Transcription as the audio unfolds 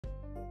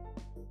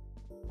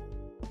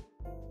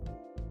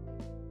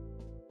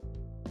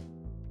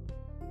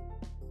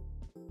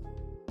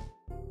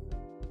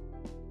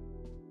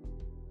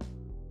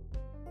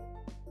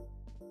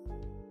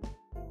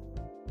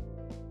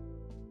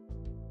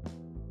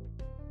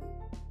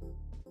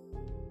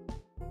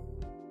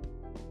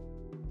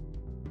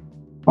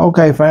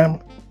Okay, fam.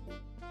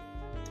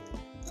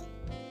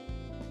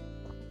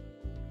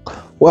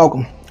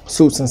 Welcome,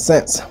 Suits and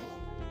Scents.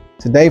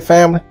 Today,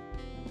 family,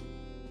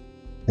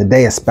 the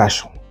day is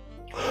special.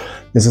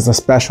 This is a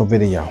special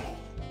video.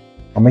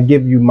 I'm gonna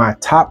give you my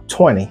top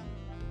 20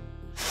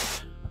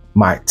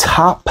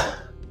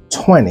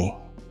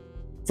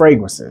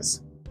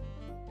 fragrances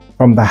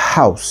from the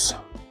House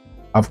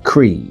of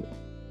Creed.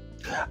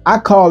 I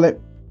call it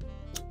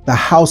the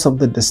House of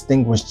the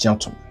Distinguished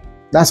Gentleman.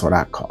 That's what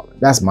I call it.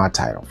 That's my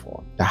title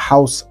for it. The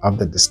House of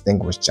the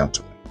Distinguished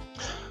Gentleman.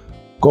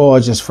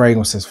 Gorgeous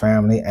fragrances,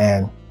 family,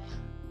 and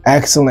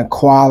excellent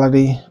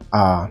quality.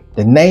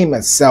 The name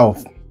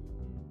itself,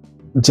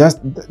 just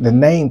the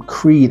name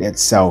Creed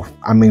itself,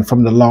 I mean,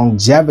 from the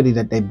longevity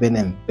that they've been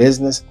in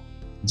business,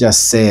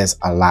 just says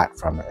a lot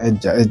from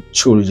it. It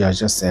truly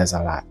just says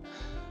a lot.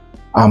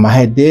 I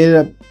had did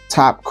a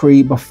top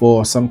Creed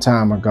before some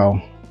time ago.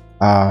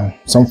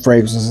 Some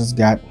fragrances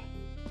got,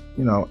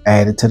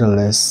 added to the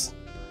list.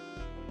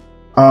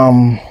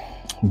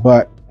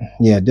 But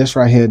yeah, this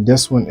right here,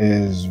 this one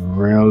is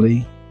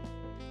really,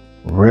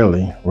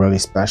 really, really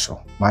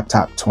special. My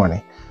top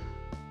 20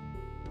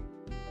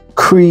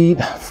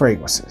 Creed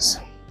fragrances,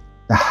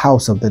 the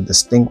House of the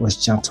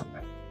Distinguished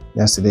Gentleman.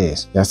 Yes, it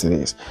is. Yes, it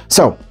is.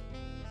 So,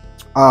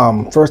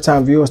 first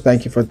time viewers,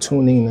 thank you for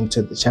tuning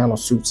into the channel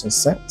Suits and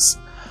Scents.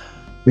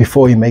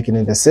 Before you make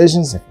any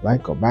decisions, if you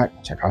like, go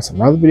back, check out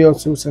some other videos,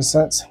 Suits and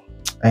Scents,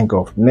 and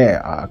go from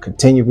there.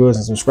 Continue viewers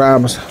and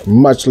subscribers.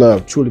 Much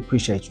love. Truly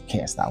appreciate you.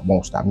 Can't stop,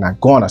 won't stop, not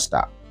gonna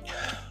stop.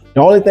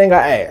 The only thing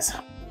I ask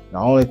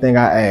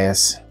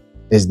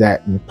is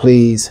that you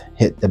please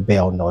hit the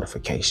bell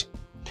notification.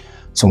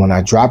 So when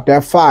I drop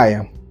that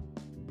fire,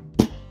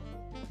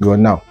 you'll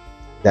know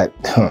that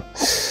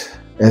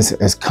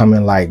it's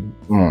coming like,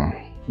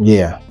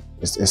 yeah,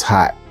 it's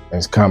hot.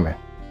 It's coming.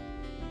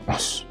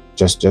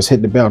 Just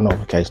hit the bell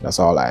notification. That's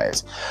all I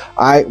ask.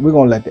 All right, we're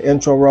gonna let the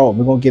intro roll.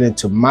 We're gonna get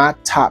into my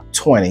top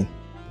 20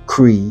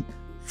 Creed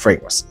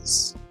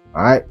fragrances.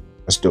 All right,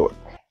 let's do it.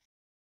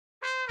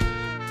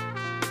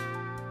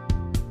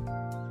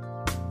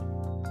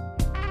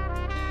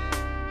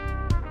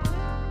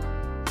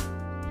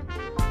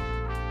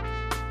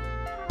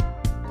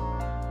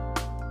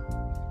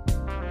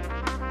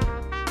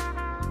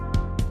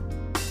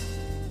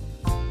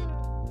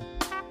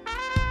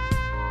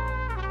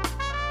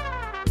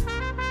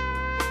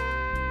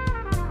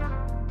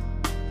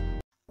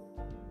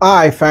 All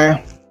right,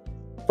 fam.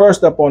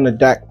 First up on the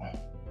deck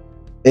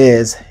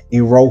is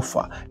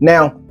Erofa.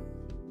 Now,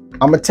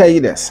 I'm gonna tell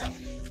you this.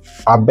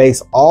 I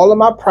base all of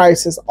my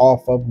prices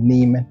off of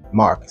Neiman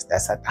Marcus.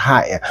 That's at the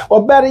high end.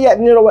 Well, better yet,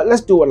 you know what?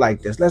 Let's do it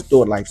like this. Let's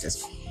do it like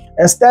this.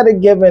 Instead of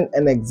giving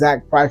an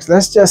exact price,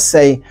 let's just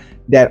say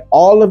that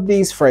all of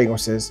these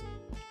fragrances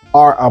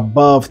are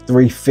above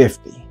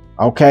 $350.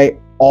 Okay,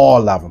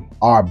 all of them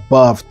are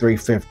above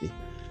 $350,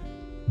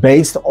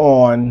 based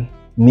on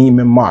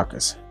Neiman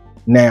Marcus.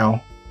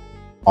 Now,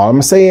 all I'm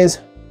gonna say is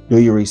do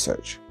your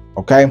research,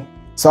 okay?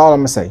 That's all I'm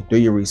gonna say, do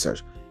your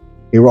research.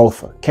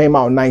 Erofa came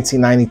out in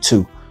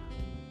 1992.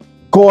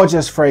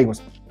 Gorgeous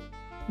fragrance.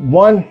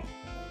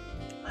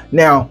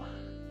 Now,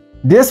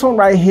 this one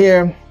right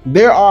here,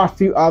 there are a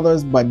few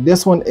others, but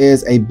this one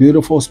is a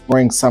beautiful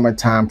spring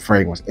summertime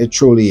fragrance. It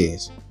truly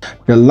is.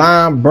 The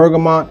lime,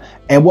 bergamot,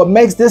 and what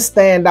makes this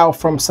stand out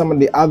from some of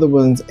the other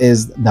ones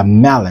is the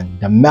melon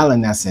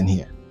that's in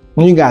here.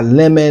 When you got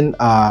lemon,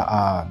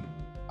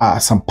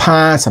 some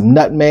pine, some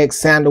nutmeg,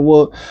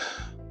 sandalwood.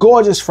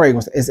 Gorgeous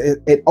fragrance.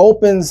 It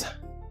opens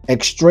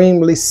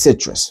extremely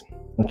citrus,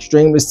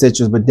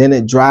 but then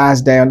it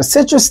dries down. The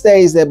citrus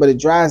stays there, but it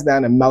dries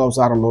down and mellows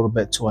out a little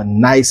bit to a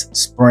nice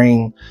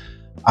spring,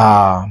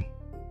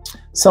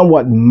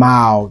 somewhat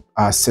mild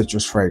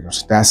citrus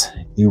fragrance. That's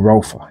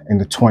Erofa in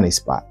the 20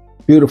 spot.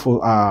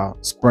 Beautiful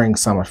spring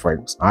summer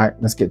fragrance. All right,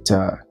 let's get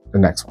to the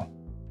next one.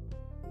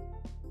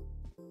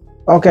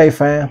 Okay,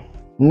 fam.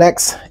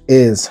 Next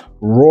is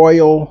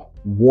Royal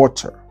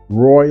Water.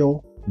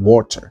 Royal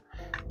Water.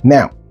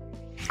 Now,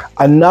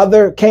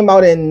 another came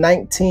out in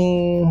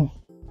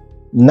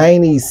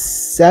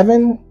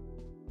 1997,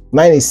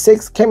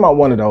 96, came out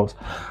one of those.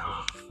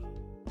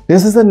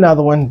 This is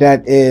another one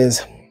that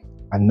is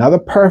another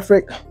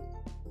perfect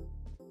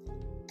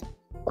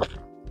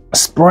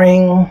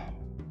spring,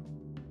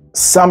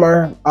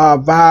 summer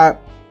vibe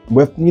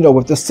with,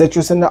 with the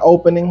citrus in the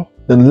opening,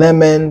 the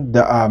lemon,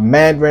 the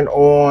mandarin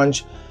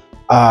orange,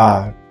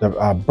 the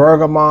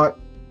bergamot,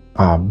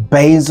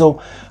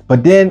 basil,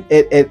 but then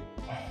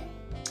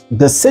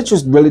the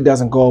citrus really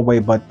doesn't go away,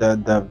 but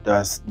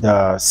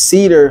the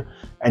cedar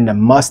and the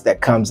musk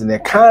that comes in there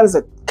kind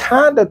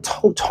of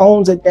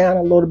tones it down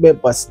a little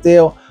bit, but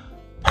still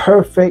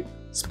perfect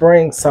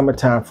spring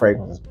summertime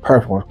fragrances.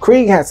 Perfect one.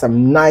 Creed had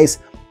some nice,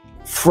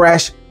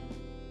 fresh,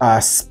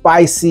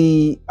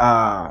 spicy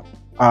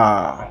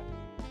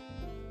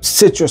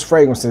citrus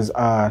fragrances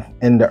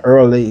in the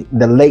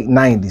late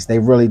 90s. They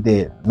really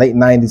did. Late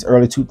 90s,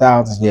 early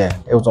 2000s. Yeah,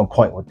 it was on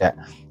point with that.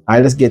 All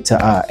right, let's get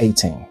to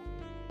 18.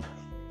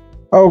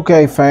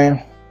 Okay, fam.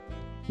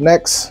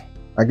 Next,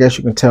 I guess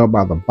you can tell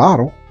by the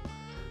bottle,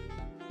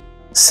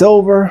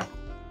 Silver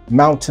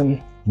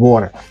Mountain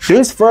Water.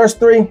 These first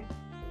three,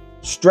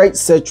 straight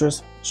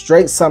citrus,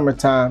 straight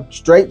summertime,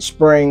 straight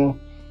spring,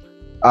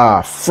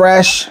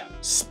 fresh,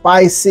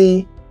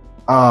 spicy,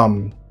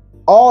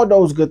 all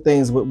those good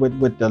things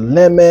with the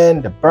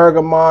lemon, the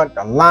bergamot,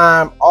 the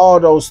lime, all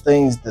those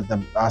things.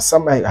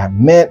 Some have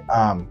mint,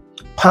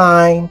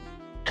 pine,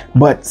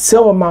 but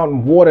Silver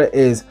Mountain Water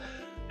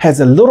has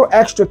a little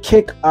extra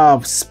kick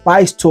of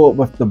spice to it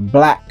with the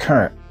black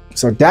currant.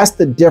 So that's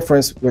the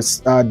difference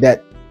with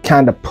that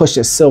kind of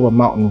pushes Silver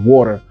Mountain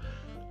Water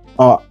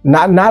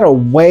not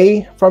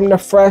away from the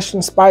fresh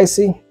and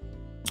spicy,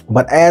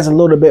 but adds a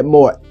little bit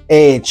more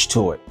edge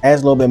to it.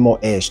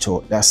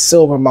 That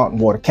Silver Mountain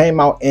Water came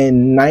out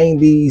in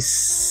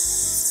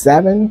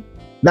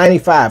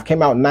 95,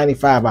 came out in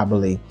 95, I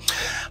believe.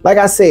 Like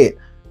I said,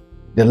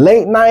 the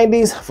late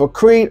 90s for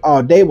Creed,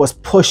 they was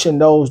pushing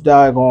those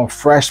doggone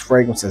fresh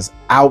fragrances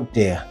out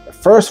there. The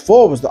first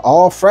four was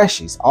all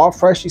freshy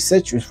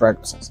citrus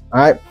fragrances.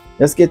 All right,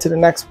 let's get to the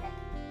next one.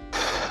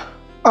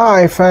 All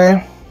right,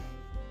 fam.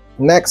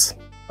 Next,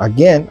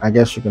 again, I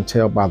guess you can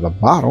tell by the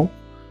bottle,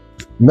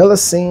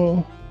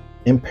 Millesine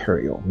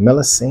Imperial.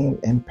 Millesine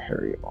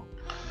Imperial,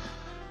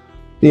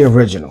 the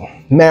original.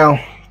 Now,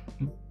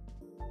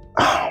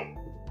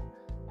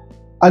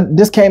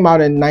 this came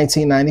out in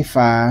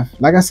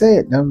 1995. Like I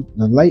said, the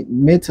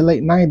mid to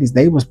late 90s,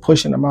 they was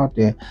pushing them out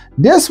there.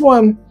 This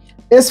one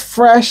is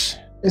fresh,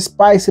 it's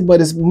spicy, but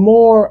it's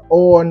more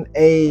on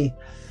a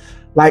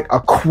like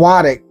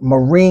aquatic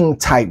marine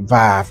type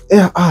vibe.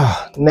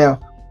 Now,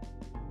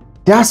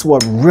 that's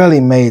what really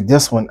made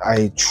this one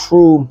a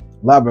true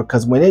lover,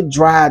 because when it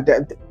dried,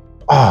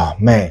 oh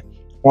man,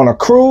 on a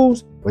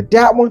cruise with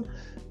that one,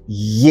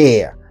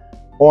 yeah,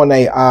 on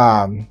a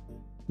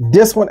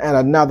this one and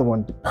another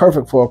one,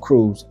 perfect for a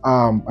cruise.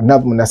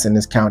 Another one that's in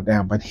this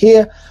countdown, but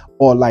here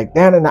or like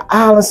down in the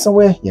island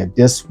somewhere, yeah,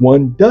 this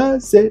one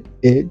does it.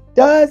 It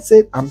does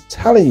it. I'm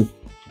telling you,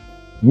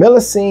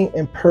 Millesine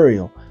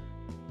Imperial,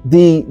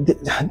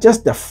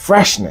 just the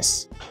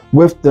freshness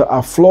with the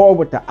floral,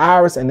 with the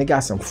iris, and they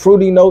got some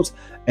fruity notes,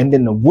 and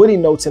then the woody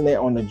notes in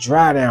there on the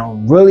dry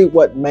down. Really,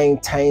 what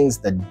maintains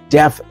the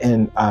depth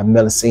in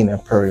Millesine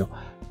Imperial.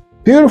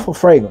 Beautiful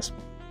fragrance,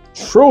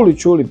 truly,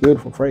 truly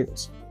beautiful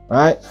fragrance. All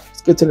right,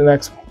 let's get to the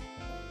next one.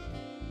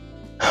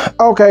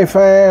 Okay,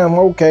 fam.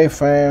 Okay,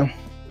 fam.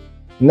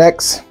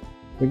 Next,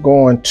 we're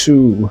going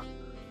to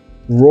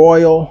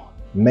Royal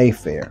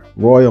Mayfair.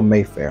 Royal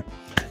Mayfair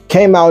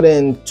came out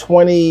in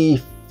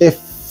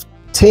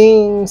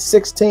 2015,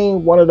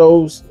 16. One of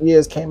those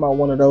years came out.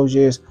 One of those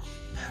years.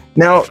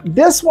 Now,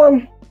 this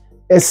one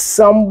is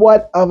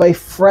somewhat of a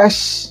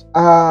fresh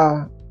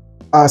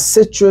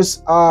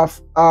citrus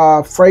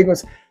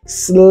fragrance,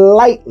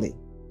 slightly,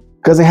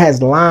 because it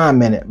has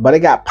lime in it, but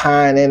it got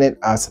pine in it,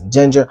 some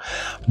ginger.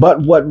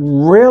 But what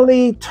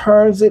really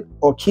turns it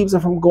or keeps it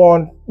from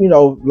going, you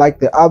know, like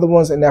the other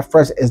ones in that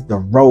fresh, is the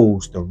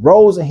rose. The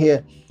rose in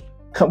here,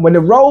 when the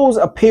rose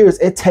appears,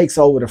 it takes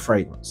over the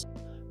fragrance.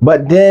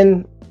 But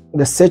then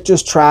the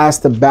citrus tries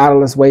to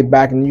battle its way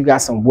back, and you got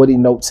some woody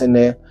notes in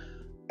there,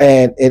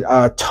 and it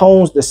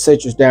tones the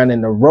citrus down,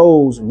 and the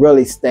rose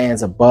really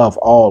stands above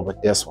all with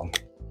this one.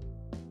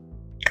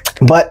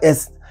 But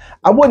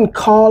I wouldn't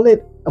call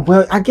it,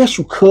 well, I guess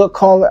you could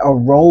call it a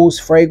rose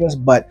fragrance,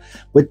 but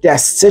with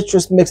that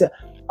citrus mix.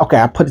 Okay,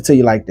 I put it to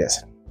you like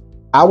this.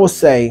 I will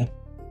say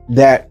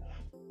that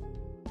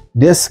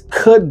this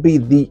could be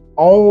the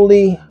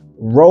only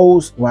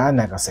rose, well, I'm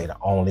not gonna say the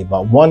only,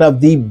 but one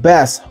of the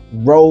best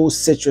rose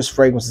citrus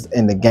fragrances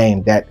in the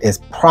game that is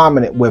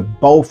prominent with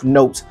both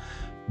notes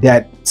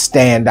that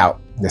stand out.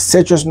 The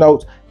citrus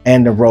notes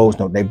and the rose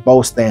note, they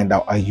both stand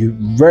out. A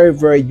very,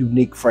 very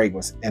unique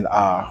fragrance in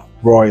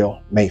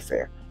Royal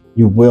Mayfair.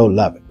 You will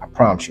love it. I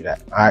promise you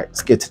that. All right,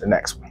 let's get to the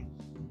next one.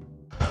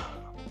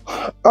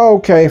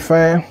 Okay,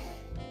 fam.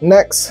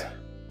 Next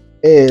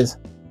is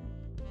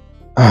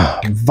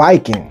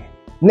Viking.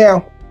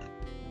 Now,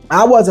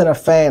 I wasn't a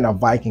fan of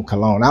Viking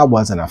cologne. I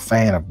wasn't a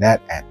fan of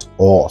that at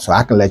all. So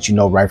I can let you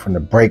know right from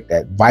the break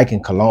that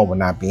Viking cologne will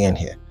not be in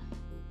here.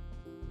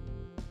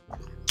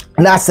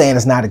 I'm not saying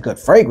it's not a good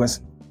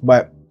fragrance,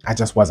 but I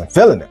just wasn't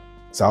feeling it.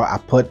 So I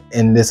put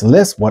in this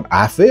list what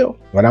I feel,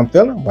 what I'm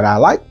feeling, what I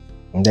like,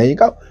 and there you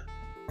go.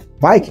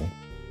 Viking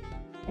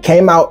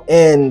came out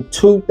in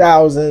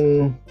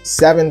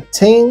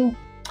 2017.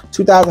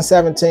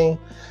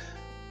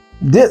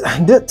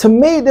 To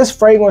me, this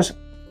fragrance,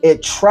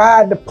 it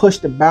tried to push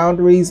the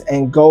boundaries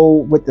and go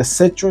with the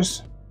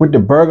citrus, with the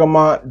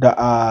bergamot, the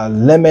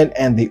lemon,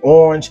 and the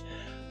orange,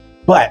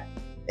 but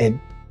it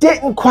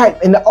didn't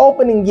quite. In the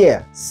opening,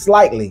 yeah,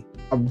 slightly.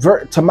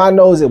 To my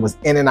nose, it was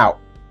in and out.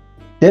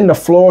 Then the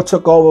floral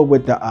took over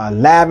with the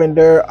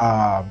lavender,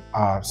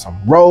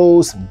 some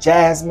rose, some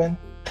jasmine.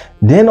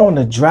 Then on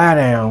the dry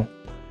down,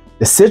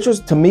 the citrus,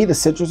 to me, the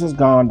citrus is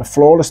gone. The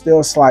floral is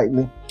still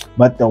slightly,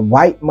 but the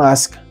white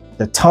musk,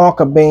 the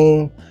tonka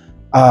bean,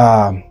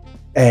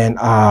 and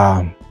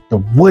the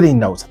woody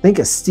notes, I think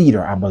it's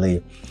cedar, I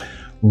believe,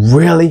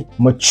 really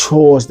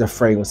matures the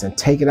fragrance and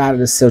take it out of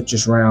the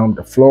citrus realm.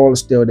 The floral is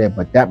still there,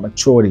 but that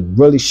maturity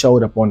really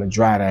showed up on the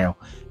dry down.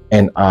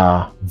 And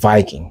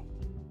Viking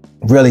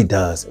really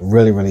does,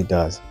 really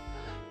does.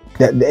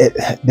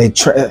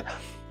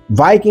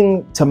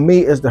 Viking to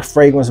me is the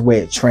fragrance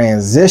where it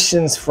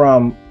transitions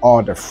from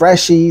all the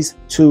freshies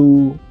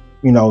to,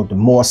 you know, the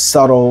more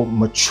subtle,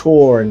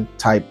 mature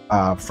type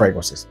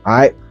fragrances. All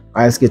right,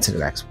 let's get to the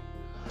next one.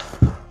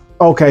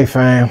 Okay,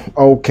 fam.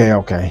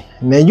 Okay.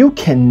 Now you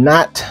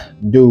cannot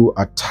do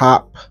a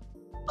top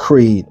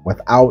creed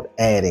without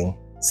adding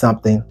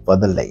something for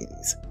the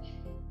ladies.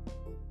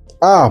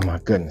 Oh my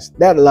goodness,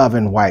 that Love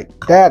in White,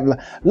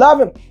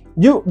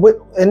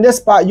 in this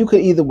spot, you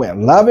could either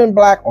win Love in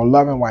Black or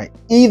Love in White.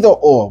 Either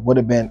or would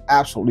have been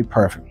absolutely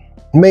perfect.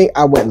 Me,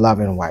 I went Love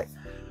in White.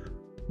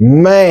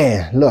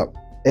 Man, look,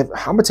 I'm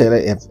gonna tell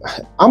you that if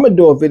I'm gonna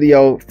do a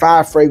video,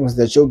 5 fragrances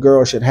that your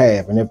girl should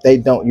have, and if they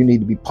don't, you need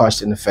to be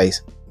punched in the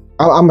face.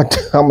 I'm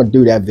gonna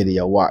do that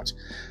video. Watch.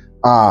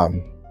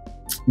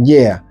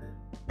 Yeah,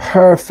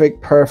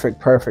 perfect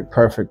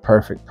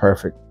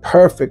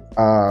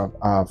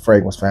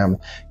fragrance, family.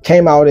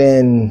 Came out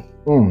in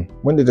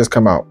when did this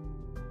come out?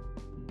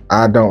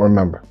 I don't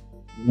remember.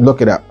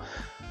 Look it up.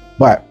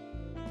 But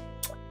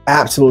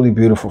absolutely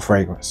beautiful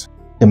fragrance.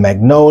 The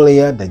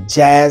magnolia, the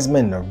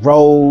jasmine, the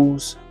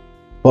rose.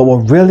 But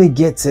what really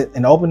gets it,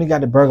 and opening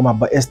got the bergamot,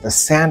 but it's the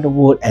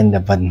sandalwood and the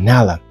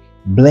vanilla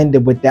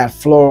blended with that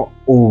floral.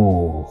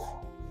 Ooh,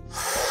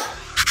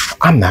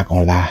 I'm not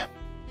gonna lie.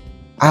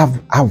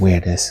 I wear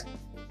this.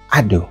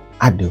 I do.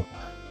 I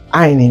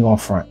ain't even gonna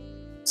front.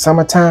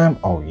 Summertime,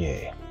 oh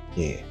yeah.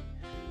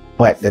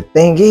 But the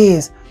thing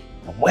is,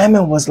 the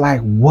women was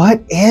like,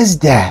 what is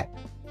that?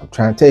 I'm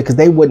trying to tell you, because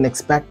they wouldn't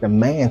expect a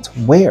man to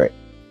wear it.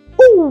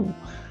 Ooh,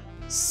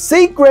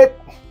 secret.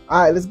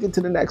 All right, let's get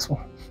to the next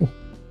one.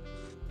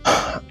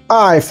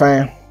 All right,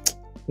 fam.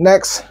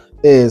 Next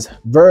is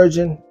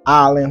Virgin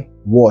Island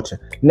Water.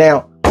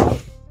 Now,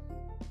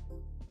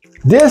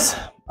 this,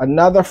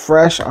 another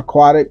fresh,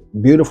 aquatic,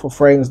 beautiful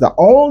fragrance. The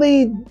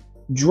only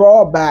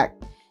drawback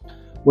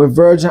with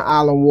Virgin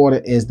Island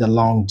Water is the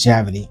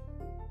longevity.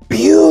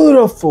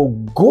 Beautiful,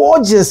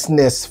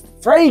 gorgeousness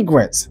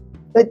fragrance.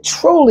 It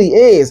truly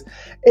is.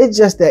 It's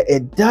just that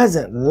it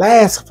doesn't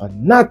last for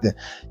nothing.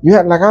 You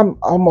have, like, I'm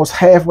almost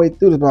halfway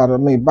through this bottle. I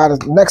mean, by the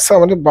next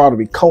summer, this bottle will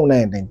be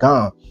Conan and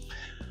gone.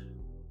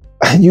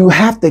 You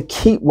have to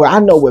keep, well, I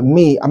know with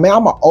me, I mean,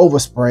 I'm an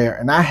oversprayer,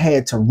 and I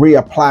had to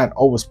reapply an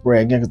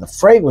overspray again because the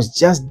fragrance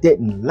just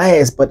didn't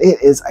last, but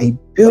it is a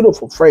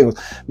beautiful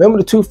fragrance. Remember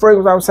the 2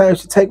 fragrances I was saying you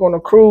should take on a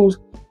cruise?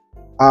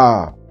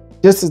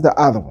 This is the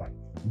other one.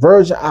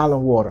 Virgin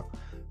Island Water.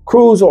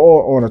 Cruise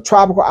or on a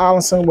tropical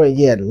island somewhere,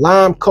 yeah,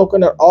 lime,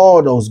 coconut,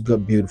 all those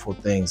good, beautiful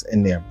things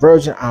in there.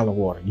 Virgin Island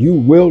Water. You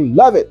will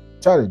love it.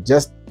 Try to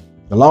just,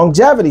 the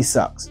longevity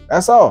sucks.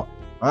 That's all.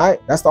 All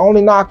right. That's the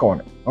only knock on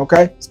it.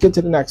 Okay. Let's get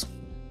to the next one.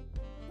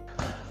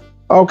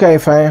 Okay,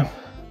 fam.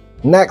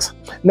 Next.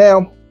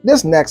 Now,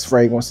 this next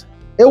fragrance,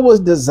 it was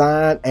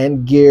designed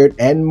and geared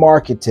and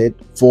marketed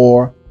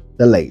for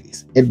the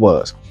ladies. It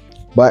was.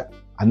 But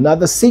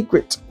another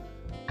secret.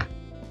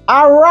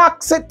 I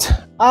rocks it.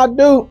 I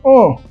do.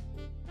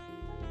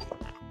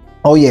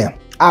 Oh yeah,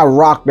 I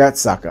rock that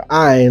sucker.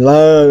 I ain't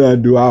lying. I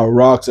do. I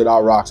rocks it.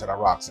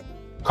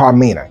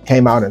 Carmina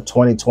came out in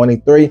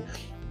 2023.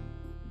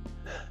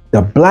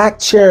 The black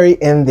cherry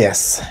in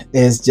this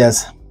is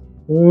just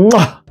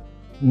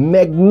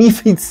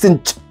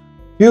magnificent,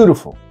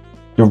 beautiful.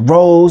 The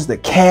rose, the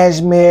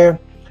cashmere,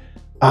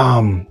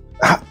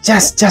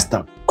 just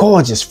a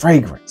gorgeous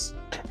fragrance.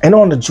 And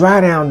on the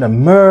dry down, the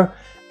myrrh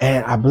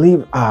and I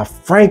believe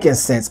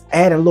frankincense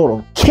add a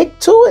little kick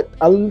to it,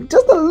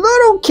 just a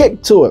little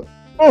kick to it.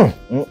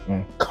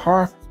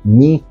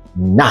 Carmina,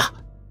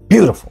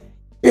 beautiful.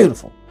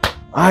 All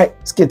right,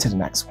 let's get to the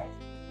next one.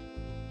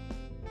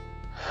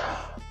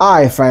 All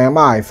right, fam.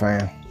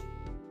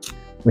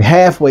 We're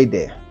halfway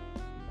there.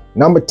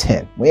 Number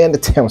 10. We're in the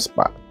 10th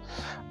spot.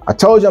 I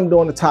told you I'm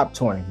doing the top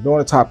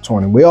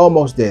 20. We're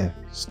almost there.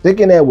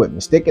 Stick in there with me.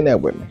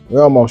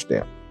 We're almost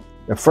there.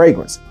 The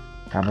fragrance,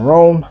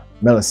 Cabernet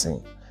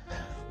Melusine.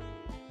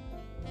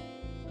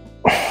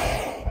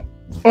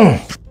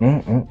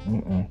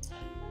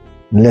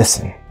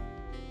 Listen,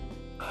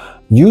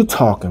 you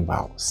talking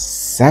about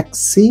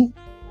sexy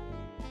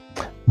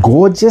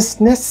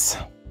gorgeousness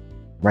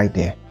right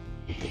there.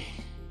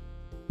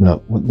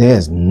 Look,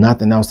 there's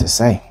nothing else to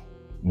say.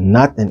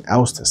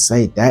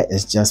 That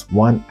is just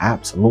one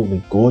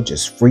absolutely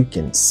gorgeous,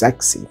 freaking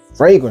sexy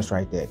fragrance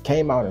right there. It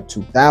came out in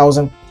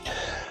 2000.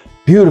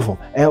 Beautiful.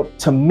 And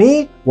to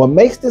me, what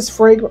makes this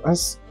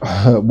fragrance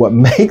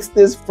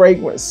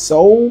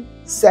so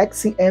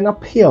sexy and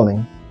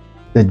appealing,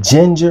 the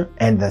ginger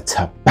and the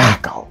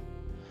tobacco.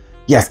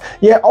 Yes,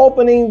 yeah,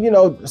 opening,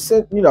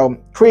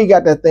 Creed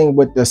got that thing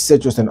with the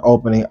citrus in the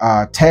opening,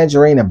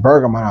 tangerine and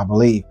bergamot, I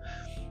believe,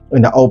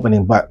 in the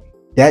opening, but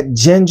that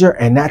ginger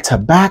and that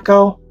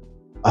tobacco,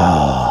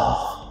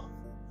 oh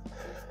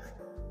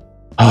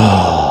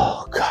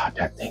God,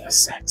 that thing is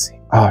sexy.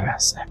 Oh,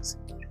 that's sexy.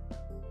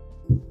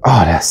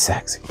 Oh, that's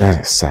sexy.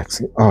 That is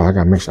sexy. Oh, I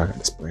gotta make sure I got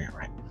the spray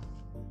right.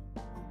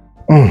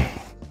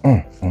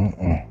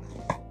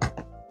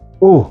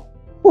 Ooh,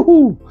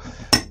 woohoo.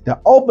 The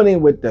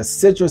opening with the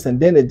citrus and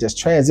then it just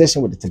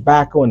transitioned with the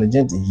tobacco and the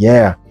ginger.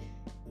 Yeah.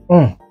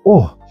 Ooh,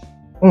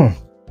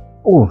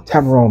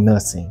 Tamarone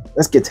Messine.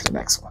 Let's get to the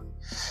next one.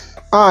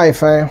 All right,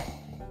 fam.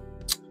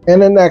 In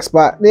the next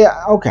spot,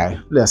 yeah, okay.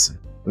 Listen.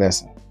 Well,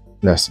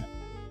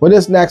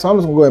 this next one, I'm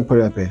just gonna go ahead and put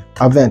it up here.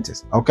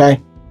 Aventus,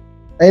 okay?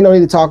 Ain't no need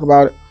to talk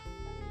about it.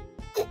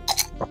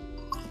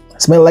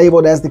 It's been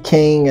labeled as the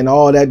king and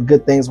all that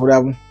good things,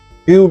 whatever.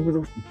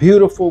 Beautiful,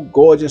 beautiful,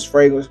 gorgeous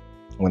fragrance.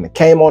 When it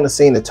came on the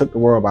scene, it took the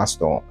world by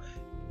storm.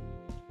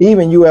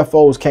 Even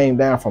UFOs came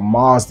down from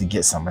Mars to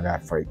get some of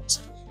that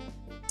fragrance.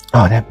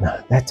 Oh, that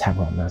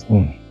Tamarone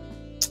Messine.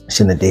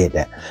 Shouldn't have did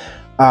that.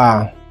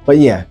 But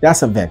yeah,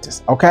 that's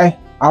Aventus, okay?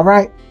 All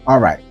right,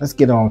 let's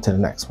get on to the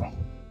next one.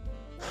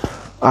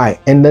 All right,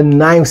 in the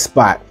ninth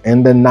spot,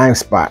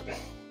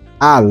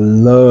 I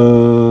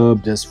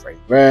love this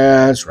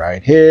fragrance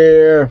right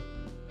here.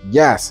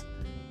 Yes,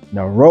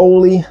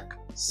 Neroli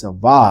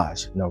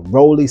Sauvage.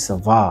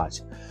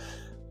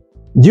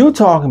 You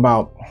talking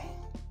about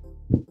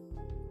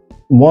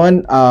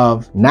one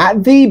of,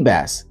 not the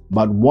best,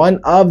 but one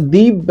of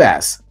the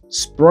best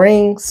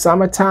spring,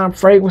 summertime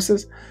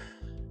fragrances.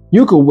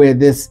 You could wear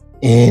this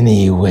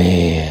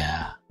anywhere.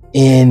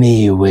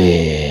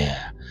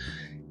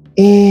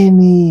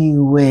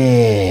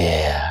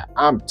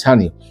 I'm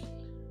telling you.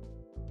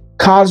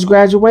 College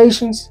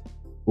graduations,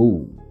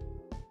 ooh,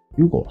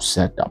 you gonna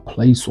set the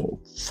place on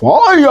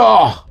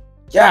fire.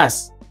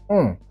 Yes.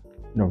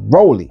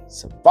 Neroli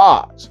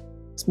Sauvage.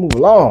 Let's move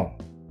along.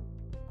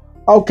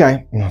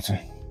 Okay.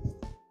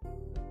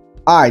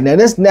 All right, now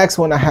this next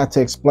one I have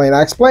to explain.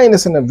 I explained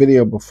this in a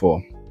video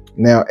before.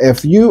 Now,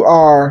 if you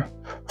are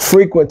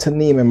frequent to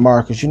Neiman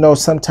Marcus, you know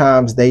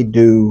sometimes they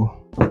do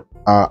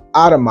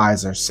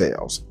atomizer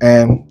sales,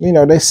 and you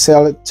know they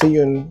sell it to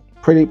you in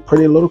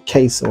pretty little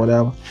case or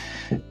whatever,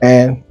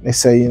 and they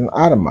say you know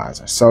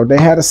atomizer. So they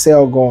had a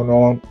sale going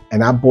on,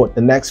 and I bought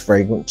the next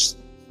fragrance,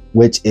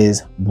 which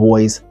is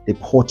Bois de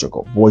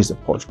Portugal.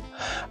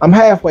 I'm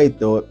halfway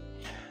through it.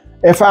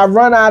 If I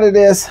run out of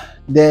this,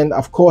 then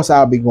of course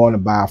I'll be going to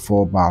buy a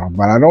full bottle,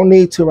 but I don't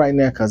need to right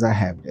now because I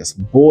have this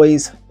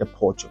Bois de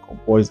Portugal.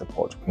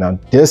 Now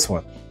this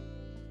one,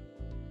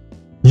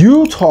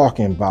 you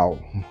talking about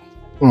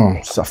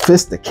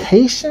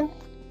sophistication?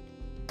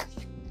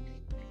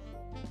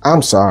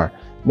 I'm sorry.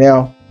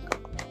 Now,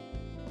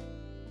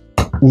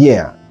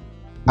 yeah,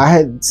 I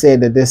had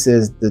said that this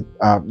is the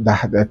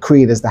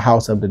Creed is the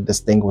house of the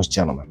distinguished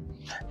gentleman.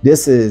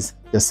 This is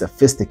the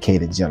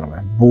sophisticated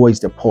gentleman, Bois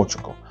de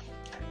Portugal.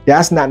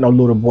 That's not no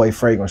little boy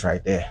fragrance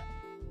right there.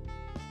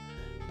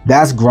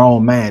 That's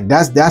grown man.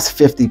 That's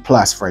 50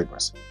 plus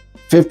fragrance.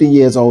 50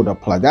 years old or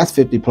plus. That's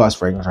 50 plus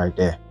fragrance right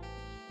there.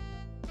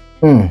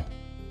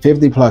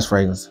 50 plus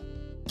fragrance.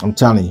 I'm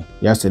telling you,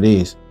 yes it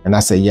is. And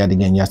I say yet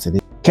again, yes it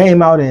is.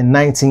 Came out in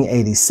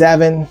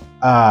 1987.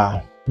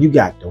 You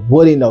got the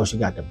woody notes, you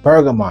got the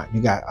bergamot,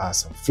 you got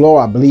some floral,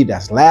 I believe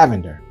that's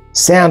lavender,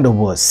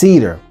 sandalwood,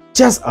 cedar.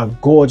 Just a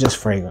gorgeous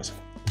fragrance.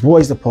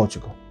 Bois de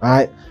Portugal. All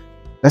right,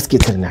 let's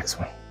get to the next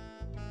one.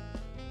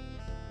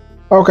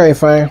 Okay,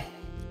 fam.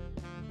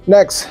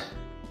 Next,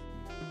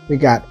 we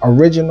got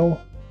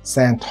Original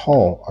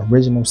Santal.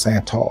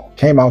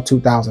 Came out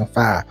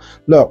 2005.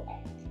 Look,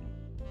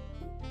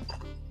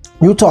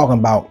 you talking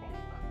about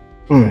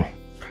look.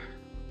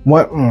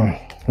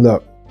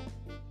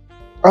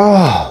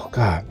 Oh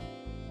God.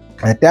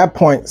 At that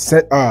point,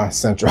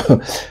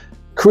 Central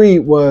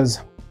Creed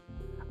was,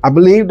 I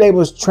believe they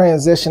was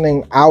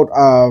transitioning out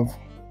of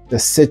the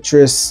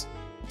citrus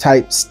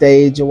type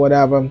stage or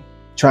whatever,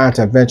 trying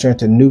to venture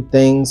into new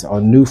things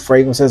or new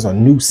fragrances or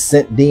new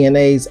scent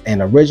DNAs,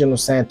 and Original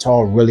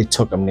Santal really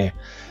took them there.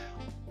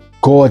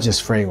 Gorgeous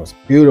fragrance,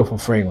 beautiful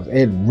fragrance.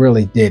 It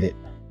really did it.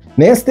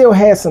 And it still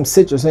had some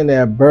citrus in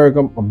there,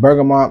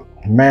 bergamot,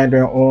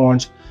 mandarin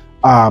orange,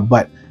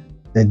 but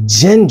the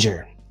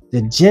ginger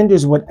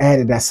is what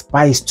added that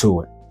spice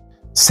to it.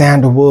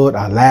 Sandalwood,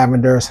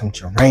 lavender, some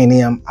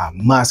geranium,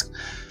 musk.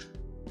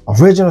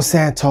 Original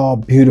Santal,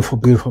 beautiful,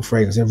 beautiful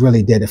fragrance. It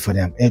really did it for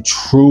them. It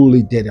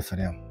truly did it for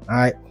them. All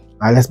right,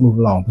 let's move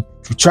along.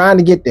 We're trying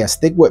to get there.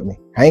 Stick with me.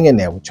 Hang in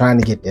there. We're trying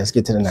to get there. Let's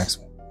get to the next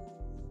one.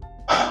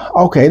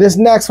 Okay, this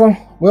next one,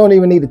 we don't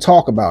even need to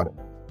talk about it.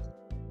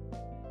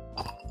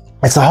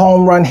 It's a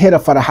home run hitter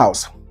for the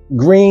house.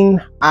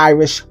 Green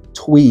Irish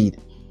Tweed.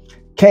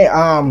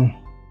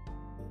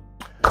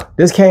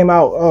 This came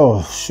out,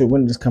 oh shoot,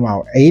 when did this come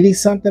out? 80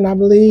 something, I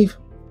believe.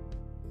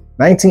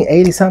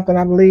 1980 something,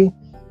 I believe.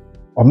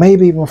 Or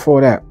maybe even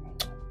before that.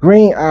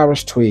 Green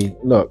Irish Tweed.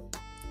 Look.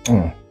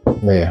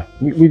 Yeah.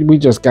 We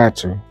just got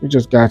to.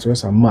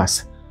 It's a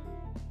must.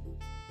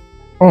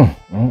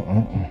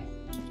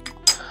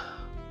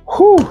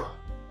 Whew.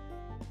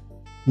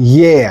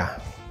 Yeah.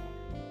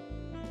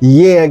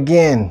 Yeah,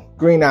 again.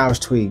 Green Irish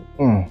Tweed.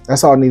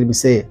 That's all that need to be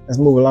said. Let's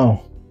move along.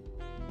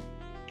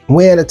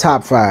 We're in the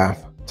top 5.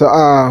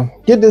 To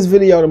get this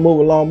video to move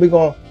along, we're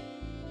gonna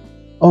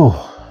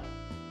Oh,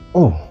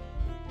 oh,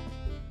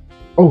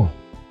 oh.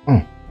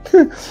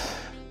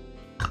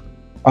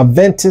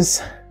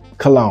 Aventus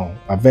cologne.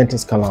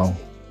 Aventus cologne.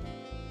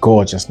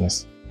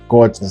 Gorgeousness.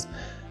 Gorgeousness.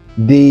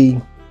 The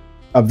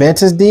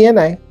Aventus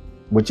DNA,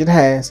 which it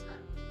has,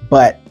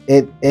 but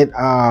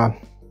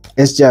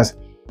it's just,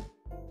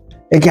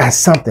 it got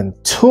something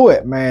to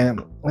it, man.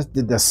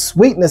 The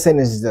sweetness in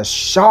it is just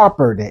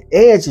sharper. The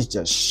edge is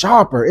just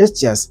sharper. It's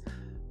just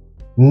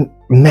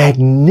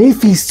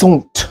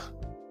magnificent.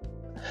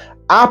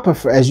 I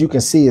prefer, as you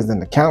can see is in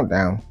the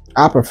countdown,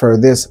 I prefer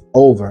this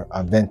over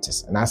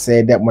Aventus. And I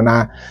said that when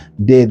I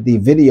did the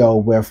video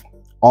with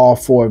all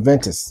 4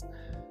 Aventus.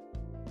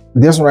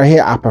 This one right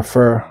here, I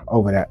prefer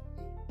over that.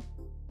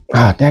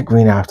 Ah, that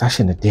greenhouse, I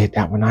shouldn't have did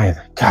that one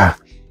either. God.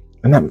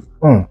 And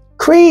that,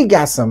 Creed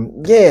got some,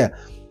 yeah.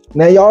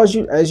 Now, y'all,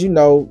 as you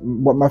know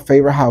what my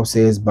favorite house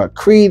is, but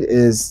Creed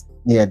is,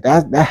 yeah,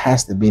 that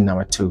has to be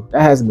number 2.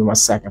 That has to be my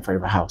second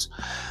favorite house.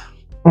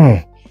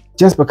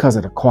 Just because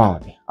of the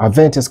quality.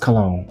 Aventus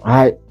cologne. All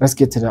right, let's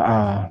get to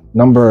the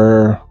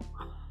number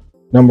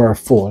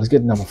 4. Let's get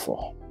to number 4.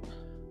 All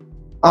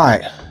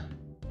right,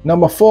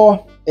 number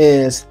 4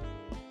 is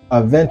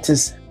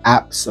Aventus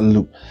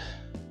Absolute.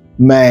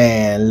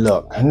 Man,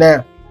 look,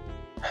 now,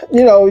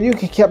 you know, you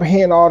kept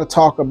hearing all the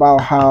talk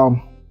about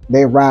how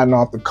they're riding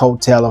off the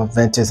coattail of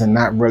Aventus and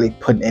not really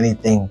putting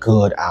anything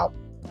good out.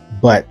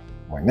 But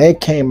when they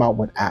came out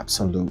with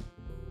Absolute,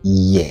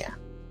 yeah.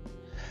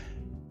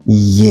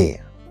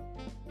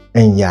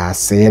 And yeah, I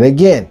say it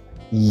again.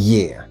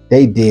 Yeah,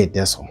 they did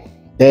this one.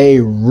 They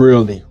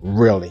really,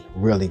 really,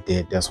 really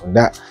did this one.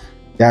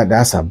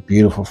 That's a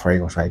beautiful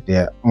fragrance right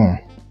there.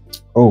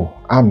 Oh,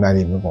 I'm not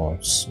even going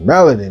to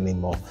smell it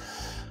anymore.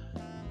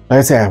 Like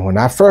I said, when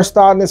I first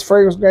started this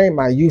fragrance game,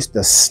 I used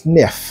to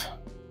sniff.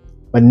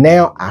 But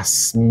now I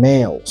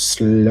smell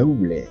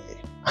slowly.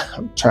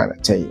 I'm trying to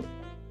tell you.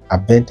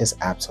 Aventus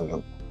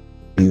Absolute.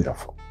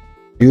 Beautiful.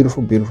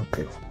 Beautiful, beautiful,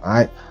 beautiful. All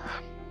right.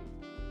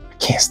 I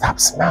can't stop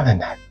smelling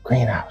that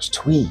greenhouse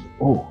tweed.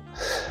 Oh.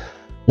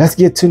 Let's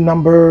get to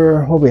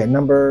number, what we at?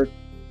 Number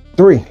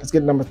 3. Let's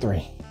get number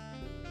 3.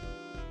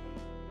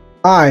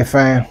 All right,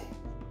 fam.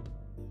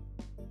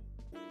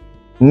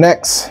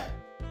 Next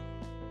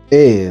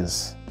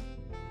is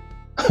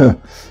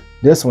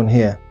this one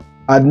here.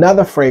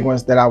 Another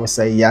fragrance that I would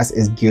say, yes,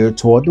 is geared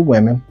toward the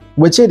women,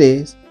 which it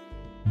is,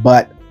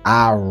 but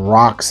I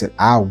rocks it,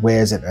 I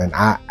wears it, and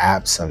I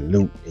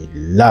absolutely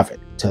love it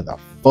to the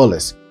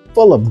fullest.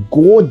 Full of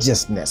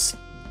gorgeousness.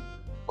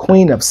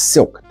 Queen of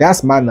Silk.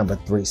 That's my number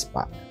 3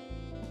 spot.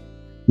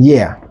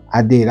 Yeah,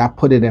 I did. I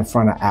put it in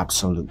front of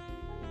Absolute.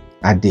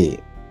 I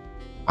did.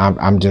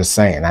 I'm just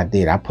saying, I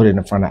did. I put it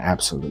in front of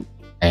Absolute.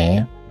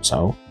 And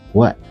so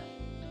what?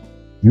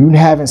 You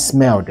haven't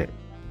smelled it.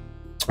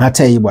 I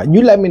tell you what,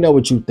 you let me know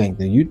what you think.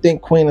 Do you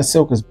think Queen of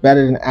Silk is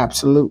better than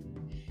Absolute?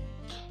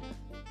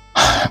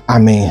 I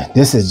mean,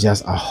 this is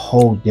just a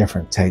whole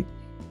different take.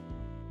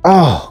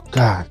 Oh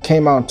God,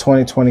 came out in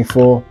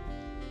 2024.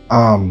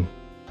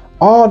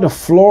 All the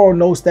floral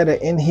notes that are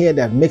in here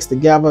that mixed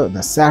together,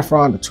 the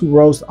saffron, the 2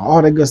 rose,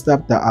 all the good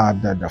stuff,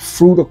 the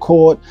fruit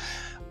accord,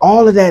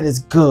 all of that is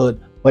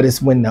good, but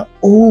it's when the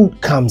oud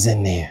comes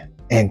in there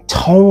and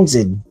tones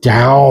it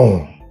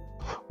down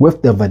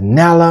with the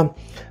vanilla,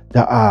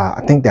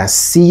 I think that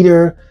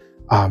cedar,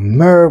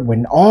 myrrh,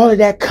 when all of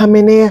that come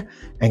in there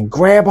and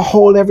grab a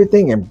hold of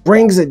everything and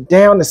brings it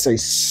down and say,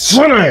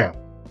 slam.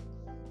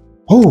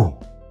 Ooh.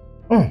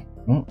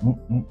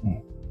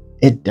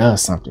 It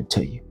does something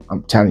to you.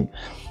 I'm telling you.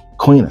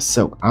 Queen of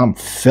Silk, I'm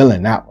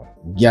feeling that one.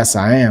 Yes,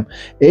 I am.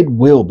 It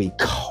will be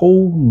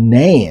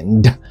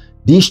cold-nanned,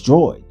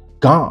 destroyed,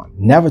 gone,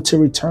 never to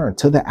return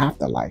to the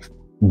afterlife.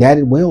 That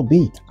it will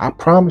be. I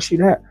promise you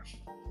that.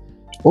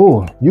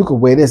 Oh, you can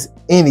wear this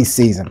any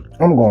season.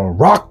 I'm going to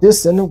rock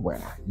this in the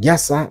winter.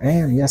 Yes, I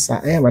am. Yes,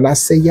 I am. And I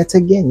say yet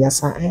again,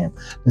 yes, I am.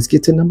 Let's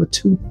get to number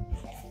 2.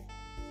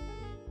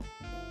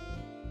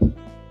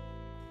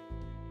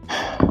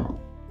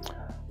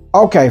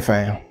 Okay,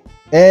 fam.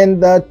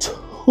 And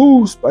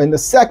the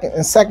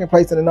second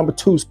place in the number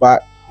 2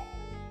 spot.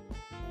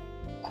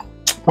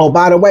 Oh,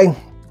 by the way,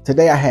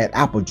 today I had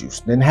apple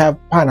juice. Didn't have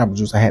pineapple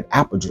juice. I had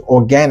apple juice,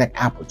 organic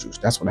apple juice.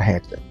 That's what I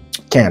had today.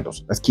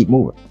 Candles. Let's keep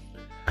moving.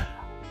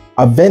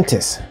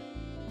 Aventus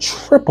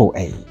Triple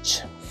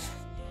Age.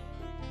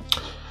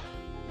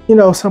 You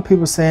know, some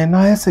people saying,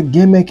 no, it's a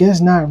gimmick.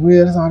 It's not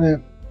real. It's not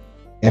it.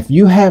 If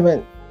you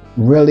haven't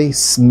really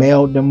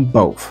smelled them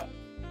both,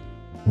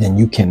 then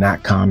you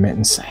cannot comment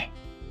and say.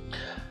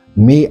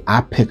 Me, I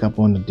pick up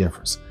on the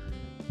difference.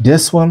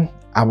 This one,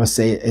 I would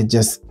say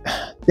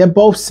they're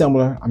both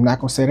similar. I'm not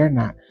going to say they're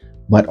not.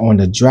 But on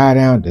the dry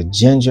down, the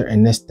ginger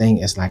in this thing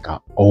is like an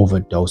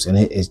overdose. And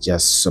it is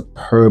just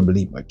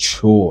superbly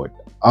matured.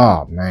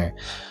 Oh, man.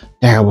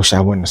 Dang, I wish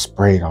I wouldn't have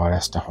sprayed all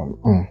that stuff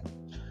on.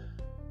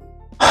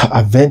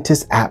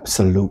 Aventus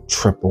Absolute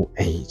Triple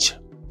Age.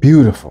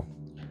 Beautiful.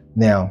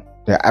 Now,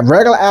 the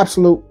regular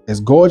Absolute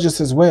is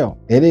gorgeous as well.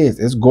 It is.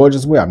 It's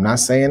gorgeous as well. I'm not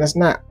saying it's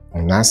not.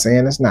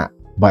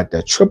 But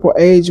the Triple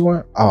Age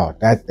one, oh,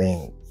 that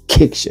thing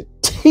kicks your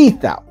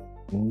teeth out.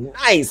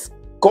 Nice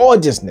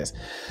gorgeousness.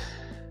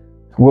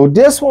 Will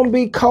this one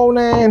be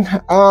Conan?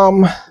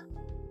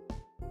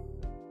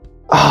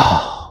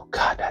 Oh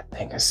God, that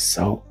thing is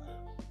so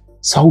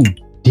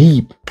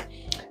deep.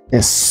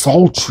 It's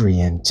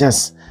sultry and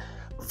just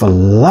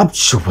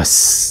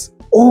voluptuous.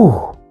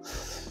 Ooh.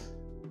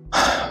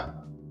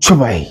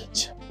 Triple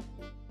H.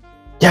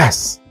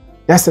 Yes,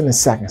 that's in the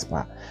second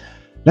spot.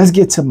 Let's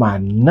get to my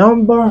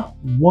number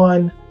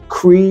one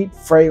Creed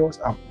fragrance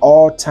of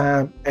all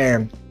time,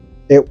 and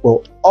it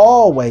will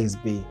always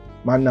be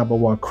my number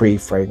one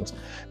Creed fragrance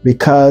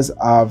because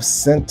of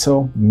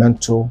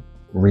sentimental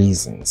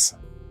reasons.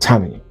 I'm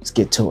telling you, let's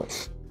get to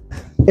it.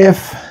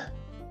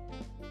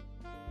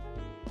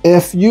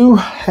 If you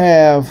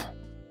have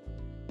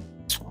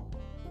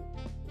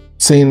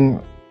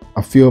seen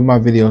a few of my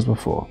videos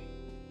before,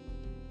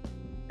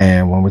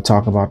 and when we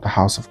talk about the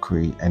House of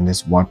Creed and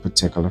this one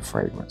particular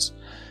fragrance,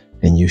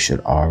 then you should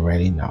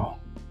already know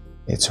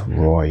it's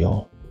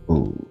Royal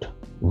Oud.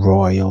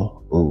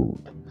 Royal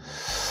Oud.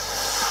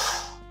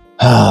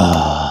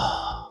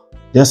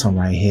 This one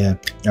right here.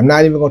 I'm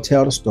not even gonna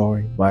tell the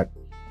story, but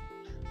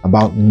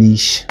about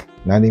Niche.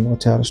 Not even gonna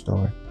tell the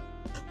story.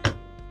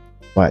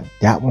 But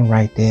that one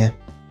right there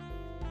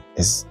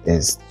is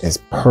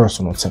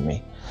personal to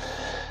me.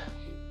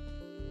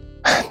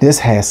 This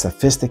has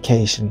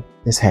sophistication.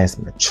 This has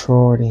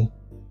maturity.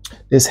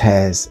 This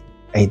has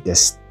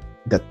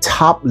the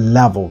top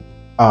level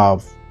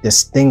of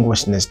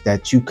distinguishedness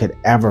that you could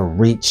ever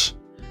reach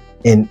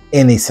in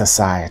any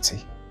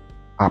society.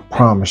 I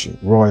promise you,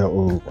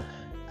 Royal Oud.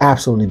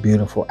 Absolutely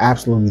beautiful,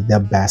 absolutely the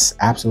best,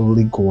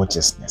 absolutely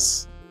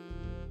gorgeousness.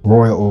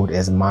 Royal Oud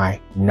is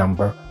my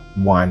number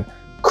one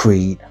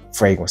Creed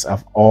fragrance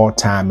of all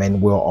time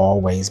and will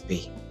always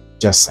be.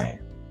 Just saying.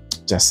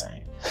 Just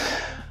saying.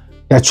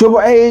 That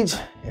Triple H,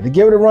 to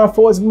give it a run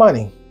for its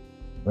money.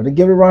 But to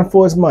give it a run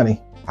for its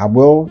money, I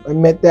will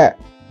admit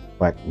that.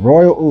 But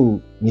Royal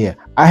Oud, yeah,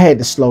 I had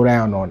to slow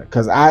down on it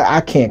because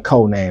I can't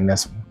Conan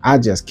this one. I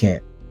just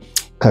can't.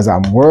 Because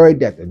I'm worried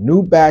that the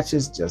new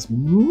batches just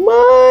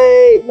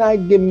might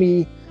not give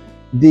me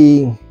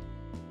the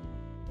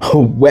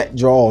wet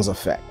draws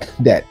effect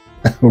that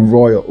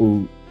Royal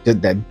Oud,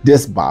 that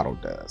this bottle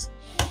does.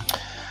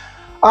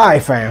 All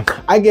right, fam.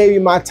 I gave you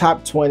my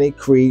top 20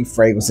 Creed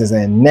fragrances,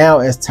 and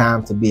now it's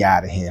time to be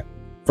out of here.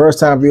 First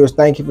time viewers,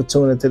 thank you for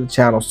tuning into the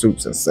channel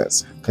Soups and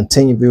Scents.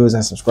 Continued viewers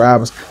and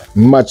subscribers,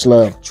 much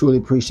love. Truly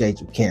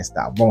appreciate you. Can't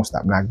stop, won't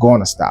stop, not going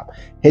to stop.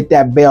 Hit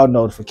that bell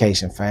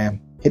notification, fam.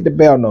 Hit the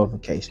bell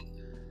notification.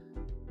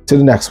 To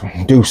the next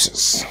one,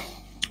 deuces.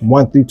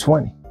 1 through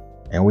 20,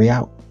 and we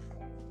out.